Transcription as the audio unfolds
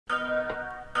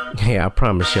Yeah, I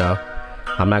promise y'all,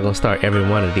 I'm not gonna start every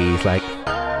one of these like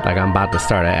I'm about to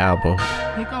start an album.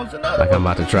 Like I'm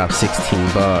about to drop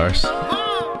 16 bars.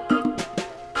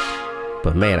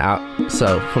 But man,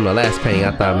 so from the last painting,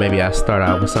 I thought maybe I'd start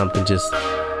out with something just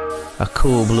a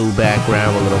cool blue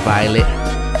background with a little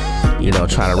violet. You know,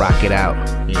 try to rock it out.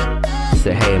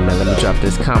 Say, hey man, let me drop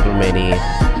this compliment in.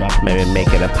 Maybe make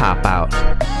it a pop out.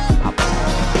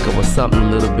 Go with something a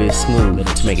little bit smooth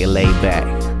to make it laid back.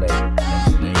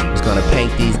 Was gonna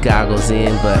paint these goggles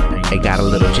in, but it got a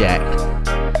little jacked.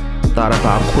 Thought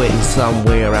about quitting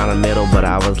somewhere around the middle, but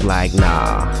I was like,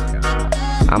 nah.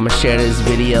 I'ma share this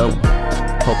video,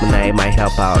 hoping that it might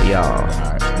help out y'all.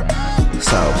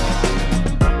 So,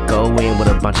 go in with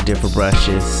a bunch of different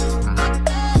brushes.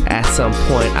 At some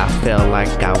point, I felt like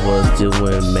I was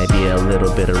doing maybe a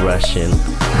little bit of Russian.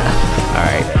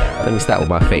 Alright, let me stop with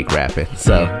my fake rapping.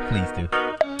 So, please do.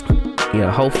 You know,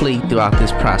 hopefully throughout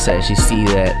this process, you see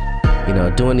that, you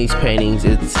know, doing these paintings,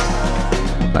 it's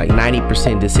like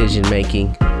 90% decision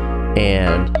making,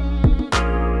 and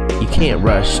you can't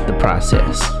rush the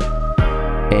process.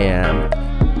 And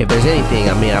if there's anything,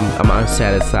 I mean, I'm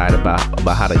unsatisfied about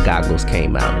how the goggles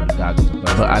came out.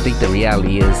 But I think the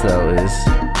reality is, though, is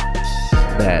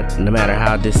that no matter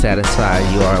how dissatisfied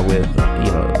you are with,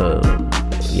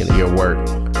 your work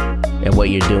and what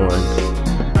you're doing,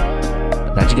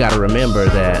 that you got to remember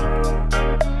that,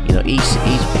 you know, each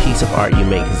piece of art you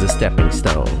make is a stepping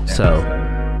stone. So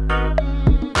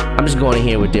I'm just going in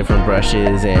here with different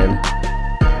brushes, and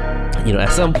you know,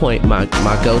 at some point my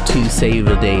go-to save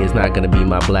of the day is not going to be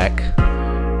my black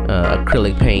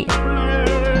acrylic paint.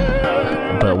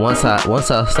 But once I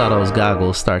saw those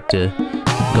goggles start to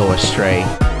go astray,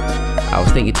 I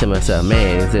was thinking to myself,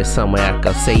 man, is there some way I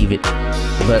could save it?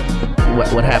 But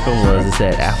what happened was is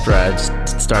that after I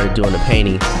started doing the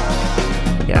painting,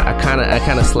 yeah, I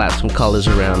kind of slapped some colors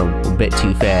around a bit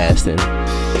too fast, and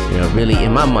you know, really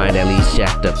in my mind at least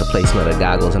jacked up the placement of the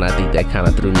goggles, and I think that kind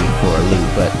of threw me for a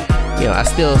loop. But you know,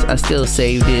 I still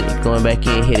saved it, going back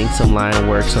in, hitting some line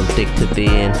work, some thick to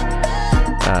thin,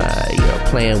 you know,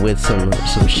 playing with some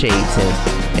shapes,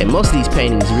 and most of these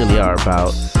paintings really are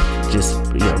about just,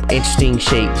 you know, interesting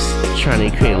shapes, trying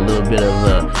to create a little bit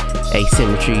of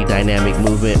asymmetry, dynamic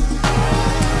movement.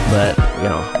 But you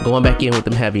know, going back in with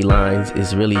them heavy lines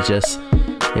is really just,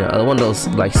 you know, one of those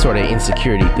like sort of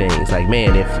insecurity things. Like,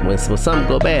 man, when something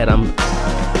go bad, I'm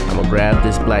gonna grab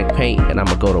this black paint and I'm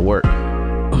gonna go to work.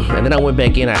 And then I went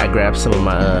back in, I grabbed some of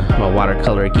my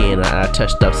watercolor again, and I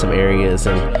touched up some areas,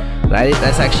 and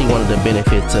that's actually one of the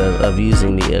benefits of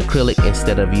using the acrylic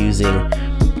instead of using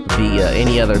the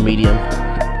any other medium,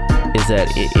 is that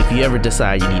if you ever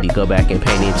decide you need to go back and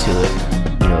paint into it,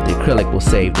 you know, the acrylic will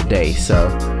save the day. So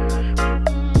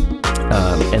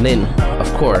and then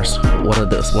of course one of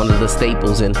the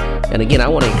staples, and again, I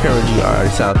want to encourage you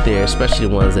artists out there, especially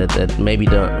the ones that maybe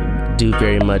don't do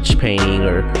very much painting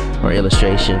or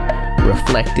illustration,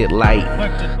 reflected light.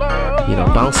 You know,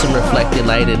 bounce some reflected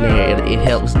light in there. It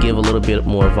helps give a little bit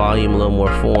more volume, a little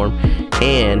more form,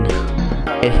 and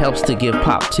it helps to give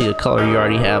pop to the color you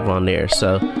already have on there.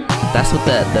 So that's what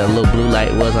that little blue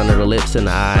light was under the lips and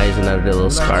the eyes and under the little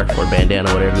scarf or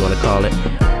bandana, whatever you want to call it.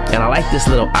 And I like this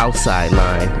little outside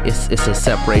line. It's a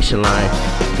separation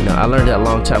line. You know, I learned that a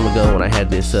long time ago when I had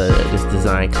this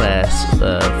design class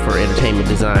for entertainment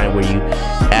design, where you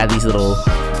add these little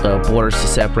borders to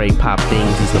separate pop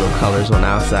things, these little colors on the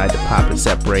outside to pop and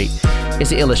separate.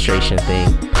 It's an illustration thing.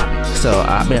 So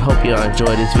I hope y'all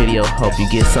enjoy this video. Hope you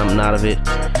get something out of it,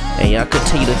 and y'all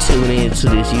continue to tune in to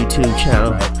this YouTube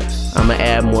channel. I'm gonna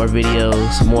add more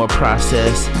videos, more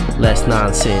process, less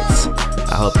nonsense.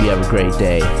 I hope you have a great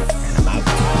day.